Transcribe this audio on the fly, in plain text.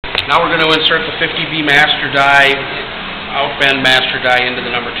Now we're going to insert the 50B master die, Outbend master die into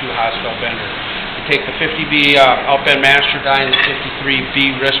the number 2 HOSSFELD bender. You take the 50B Outbend master die and the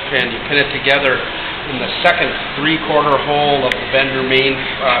 53B wrist pin, you pin it together in the second 3/4 hole of the bender main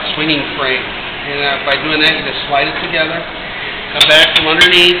swinging frame. And by doing that, you just slide it together, come back from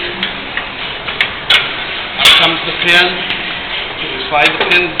underneath, out comes the pin, you slide the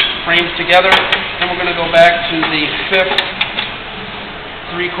pin frames together, then we're going to go back to the 5th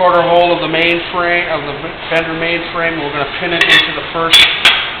 3/4 hole of the main frame, of the bender main frame. We're going to pin it into the first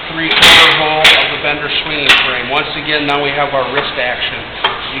 3/4 hole of the bender swinging frame. Once again, now we have our wrist action.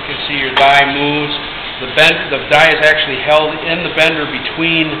 You can see your die moves. The die is actually held in the bender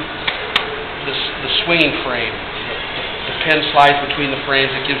between the swinging frame. The pin slides between the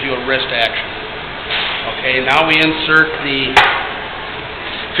frames. It gives you a wrist action. Okay, now we insert the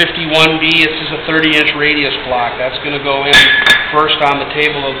 51B. This is a 30-inch radius block. That's going to go in first on the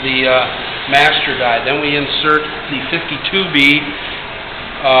table of the master die. Then we insert the 52B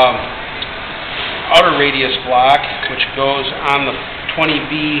outer radius block, which goes on the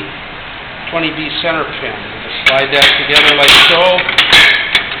 20B center pin. Just slide that together like so,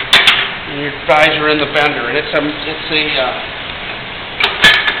 and your dies are in the bender. And it's a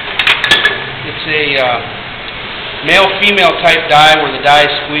male-female type die where the die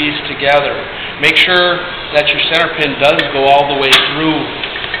is squeezed together. Make sure that your center pin does go all the way through,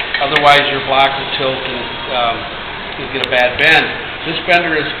 otherwise your block will tilt and you'll get a bad bend. This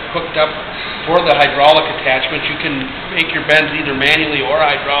bender is hooked up for the hydraulic attachment. You can make your bends either manually or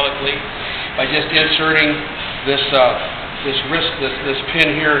hydraulically by just inserting this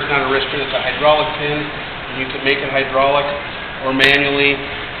pin here. It's not a wrist pin, it's a hydraulic pin. And you can make it hydraulic or manually,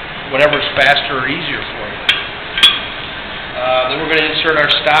 whatever's faster or easier for you. Then we're going to insert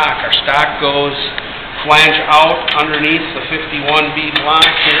our stock. Our stock goes flange-out underneath the 51B block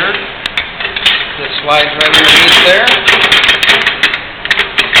here. It slides right underneath there.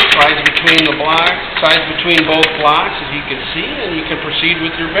 Slides between both blocks, as you can see, and you can proceed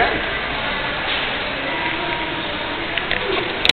with your bend.